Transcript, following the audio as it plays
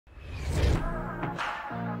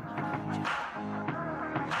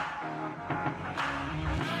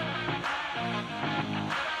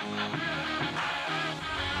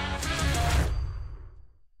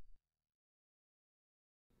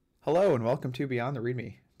Hello and welcome to Beyond the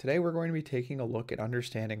README. Today we're going to be taking a look at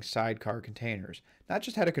understanding sidecar containers. Not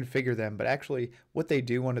just how to configure them, but actually what they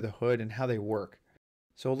do under the hood and how they work.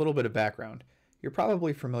 So a little bit of background. You're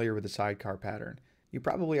probably familiar with the sidecar pattern. You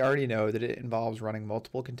probably already know that it involves running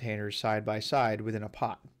multiple containers side by side within a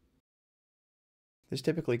pod. This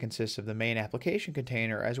typically consists of the main application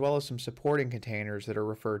container as well as some supporting containers that are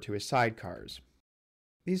referred to as sidecars.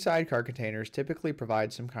 These sidecar containers typically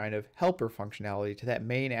provide some kind of helper functionality to that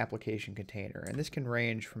main application container, and this can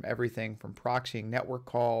range from everything from proxying network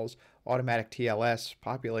calls, automatic TLS,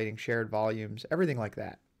 populating shared volumes, everything like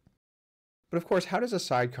that. But of course, how does a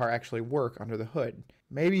sidecar actually work under the hood?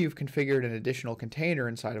 Maybe you've configured an additional container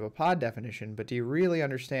inside of a pod definition, but do you really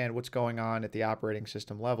understand what's going on at the operating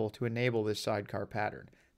system level to enable this sidecar pattern?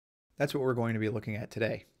 That's what we're going to be looking at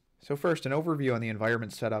today. So first, an overview on the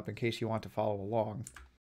environment setup in case you want to follow along.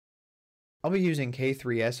 I'll be using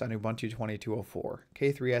K3S on Ubuntu 22.04.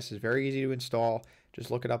 K3S is very easy to install. Just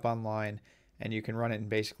look it up online and you can run it in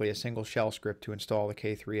basically a single shell script to install the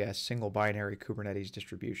K3S single binary Kubernetes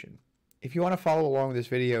distribution. If you want to follow along with this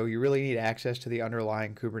video, you really need access to the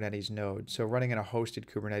underlying Kubernetes node, so running in a hosted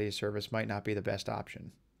Kubernetes service might not be the best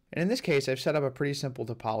option. And in this case, I've set up a pretty simple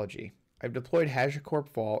topology. I've deployed HashiCorp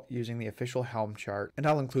Vault using the official Helm chart, and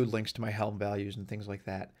I'll include links to my Helm values and things like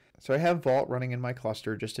that. So I have Vault running in my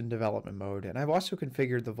cluster just in development mode, and I've also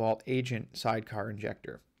configured the Vault agent sidecar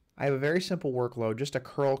injector. I have a very simple workload, just a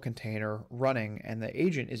curl container running, and the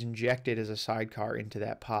agent is injected as a sidecar into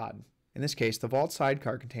that pod. In this case, the Vault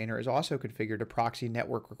sidecar container is also configured to proxy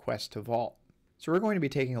network requests to Vault. So we're going to be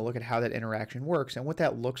taking a look at how that interaction works and what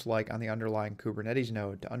that looks like on the underlying Kubernetes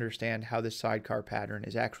node to understand how this sidecar pattern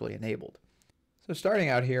is actually enabled. So starting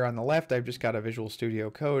out here on the left, I've just got a Visual Studio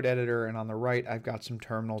Code editor, and on the right, I've got some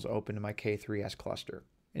terminals open in my K3S cluster.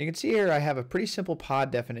 And you can see here I have a pretty simple pod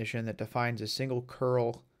definition that defines a single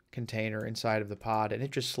curl container inside of the pod, and it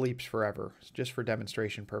just sleeps forever. So just for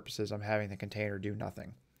demonstration purposes, I'm having the container do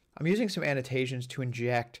nothing. I'm using some annotations to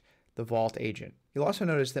inject the Vault agent. You'll also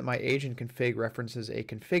notice that my agent config references a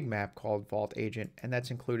config map called Vault agent, and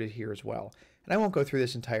that's included here as well. And I won't go through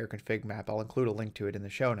this entire config map, I'll include a link to it in the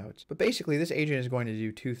show notes. But basically this agent is going to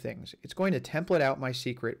do two things. It's going to template out my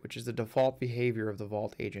secret, which is the default behavior of the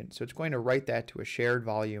Vault agent. So it's going to write that to a shared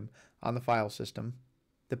volume on the file system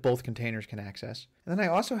that both containers can access. And then I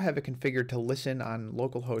also have it configured to listen on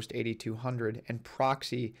localhost 8200 and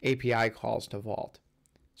proxy API calls to Vault.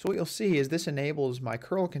 So what you'll see is this enables my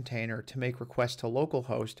curl container to make requests to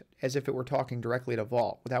localhost as if it were talking directly to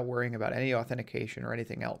Vault without worrying about any authentication or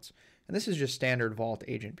anything else. And this is just standard Vault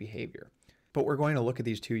agent behavior. But we're going to look at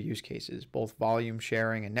these two use cases, both volume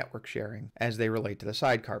sharing and network sharing, as they relate to the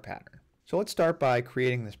sidecar pattern. So let's start by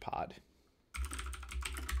creating this pod.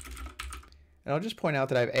 And I'll just point out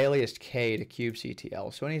that I've aliased K to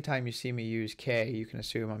kubectl. So anytime you see me use K, you can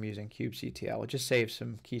assume I'm using kubectl. It just saves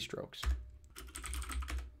some keystrokes.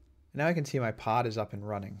 Now I can see my pod is up and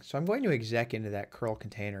running, so I'm going to exec into that curl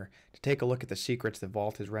container to take a look at the secrets that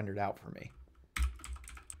Vault has rendered out for me.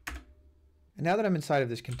 And now that I'm inside of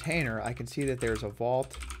this container, I can see that there's a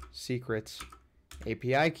Vault secrets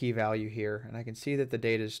API key value here, and I can see that the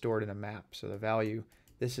data is stored in a map. So the value,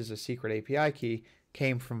 this is a secret API key,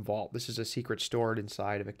 came from Vault. This is a secret stored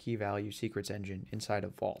inside of a key value secrets engine inside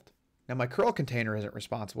of Vault. Now my curl container isn't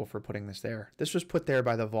responsible for putting this there. This was put there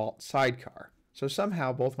by the Vault sidecar. So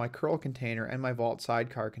somehow both my curl container and my Vault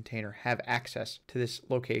sidecar container have access to this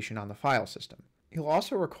location on the file system. You'll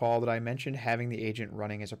also recall that I mentioned having the agent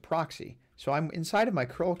running as a proxy. So I'm inside of my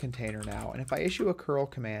curl container now, and if I issue a curl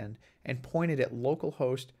command and point it at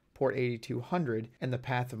localhost port 8200 and the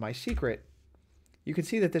path of my secret, you can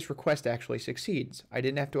see that this request actually succeeds. I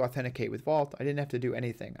didn't have to authenticate with Vault. I didn't have to do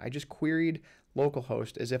anything. I just queried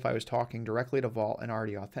localhost as if I was talking directly to Vault and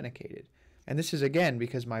already authenticated. And this is again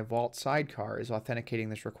because my Vault sidecar is authenticating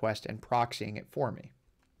this request and proxying it for me.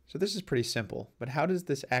 So this is pretty simple, but how does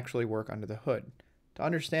this actually work under the hood? To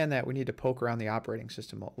understand that, we need to poke around the operating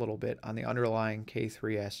system a little bit on the underlying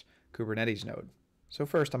K3S Kubernetes node. So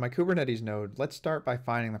first, on my Kubernetes node, let's start by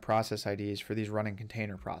finding the process IDs for these running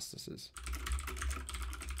container processes.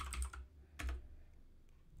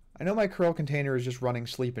 I know my curl container is just running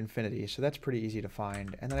sleep infinity, so that's pretty easy to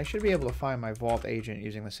find, and then I should be able to find my Vault agent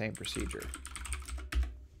using the same procedure.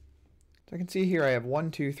 So I can see here I have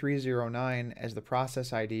 12309 as the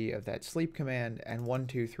process ID of that sleep command and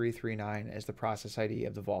 12339 as the process ID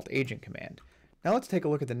of the Vault agent command. Now let's take a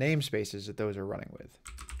look at the namespaces that those are running with.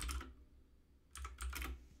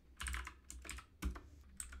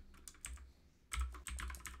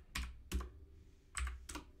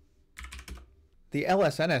 The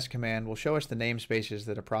lsns command will show us the namespaces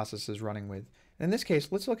that a process is running with. And in this case,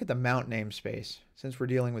 let's look at the mount namespace, since we're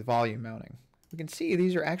dealing with volume mounting. We can see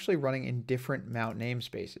these are actually running in different mount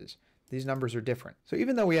namespaces. These numbers are different. So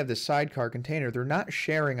even though we have this sidecar container, they're not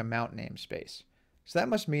sharing a mount namespace. So that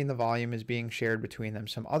must mean the volume is being shared between them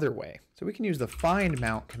some other way. So we can use the find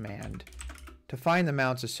mount command to find the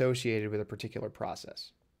mounts associated with a particular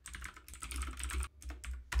process.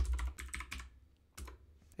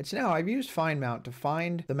 It's now I've used find mount to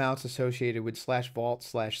find the mounts associated with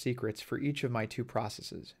 /vault/secrets for each of my two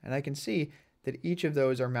processes. And I can see that each of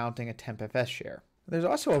those are mounting a tempfs share. There's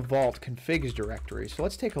also a vault configs directory, so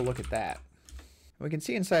let's take a look at that. We can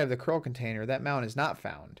see inside of the curl container that mount is not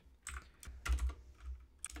found.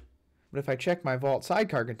 But if I check my vault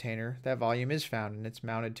sidecar container, that volume is found and it's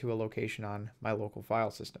mounted to a location on my local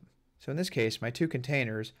file system. So in this case, my two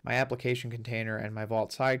containers, my application container and my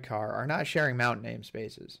vault sidecar, are not sharing mount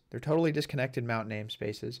namespaces. They're totally disconnected mount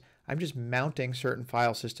namespaces. I'm just mounting certain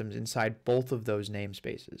file systems inside both of those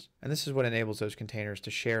namespaces. And this is what enables those containers to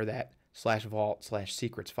share that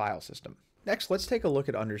 /vault/secrets file system. Next, let's take a look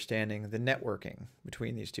at understanding the networking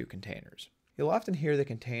between these two containers. You'll often hear the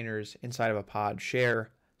containers inside of a pod share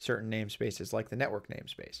certain namespaces like the network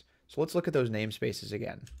namespace. So let's look at those namespaces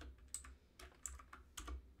again.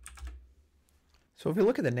 So if we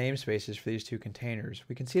look at the namespaces for these two containers,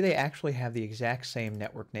 we can see they actually have the exact same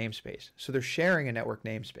network namespace. So they're sharing a network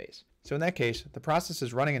namespace. So in that case, the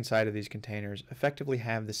processes running inside of these containers effectively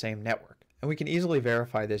have the same network. And we can easily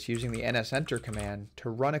verify this using the nsenter command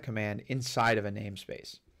to run a command inside of a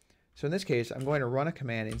namespace. So in this case, I'm going to run a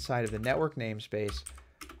command inside of the network namespace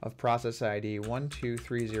of process ID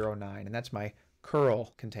 12309, and that's my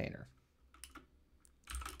curl container.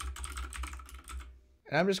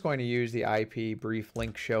 And I'm just going to use the IP brief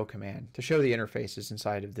link show command to show the interfaces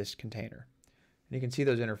inside of this container. And you can see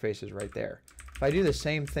those interfaces right there. If I do the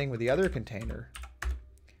same thing with the other container,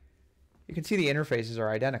 you can see the interfaces are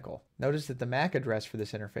identical. Notice that the MAC address for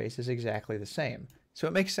this interface is exactly the same. So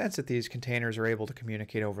it makes sense that these containers are able to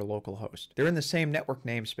communicate over localhost. They're in the same network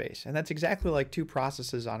namespace, and that's exactly like two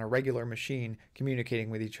processes on a regular machine communicating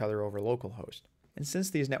with each other over localhost. And since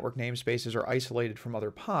these network namespaces are isolated from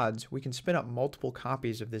other pods, we can spin up multiple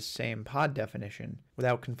copies of this same pod definition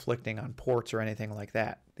without conflicting on ports or anything like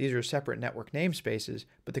that. These are separate network namespaces,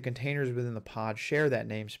 but the containers within the pod share that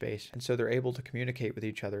namespace, and so they're able to communicate with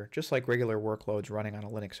each other just like regular workloads running on a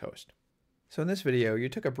Linux host. So in this video, you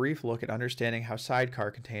took a brief look at understanding how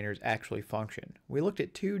sidecar containers actually function. We looked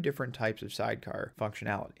at two different types of sidecar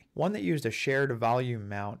functionality. One that used a shared volume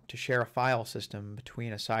mount to share a file system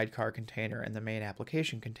between a sidecar container and the main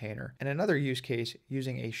application container, and another use case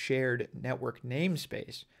using a shared network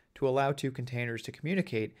namespace to allow two containers to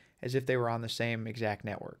communicate as if they were on the same exact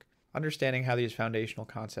network. Understanding how these foundational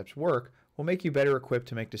concepts work will make you better equipped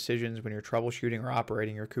to make decisions when you're troubleshooting or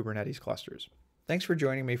operating your Kubernetes clusters. Thanks for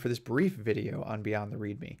joining me for this brief video on Beyond the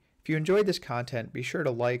README. If you enjoyed this content, be sure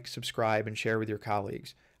to like, subscribe, and share with your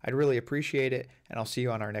colleagues. I'd really appreciate it, and I'll see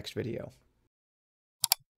you on our next video.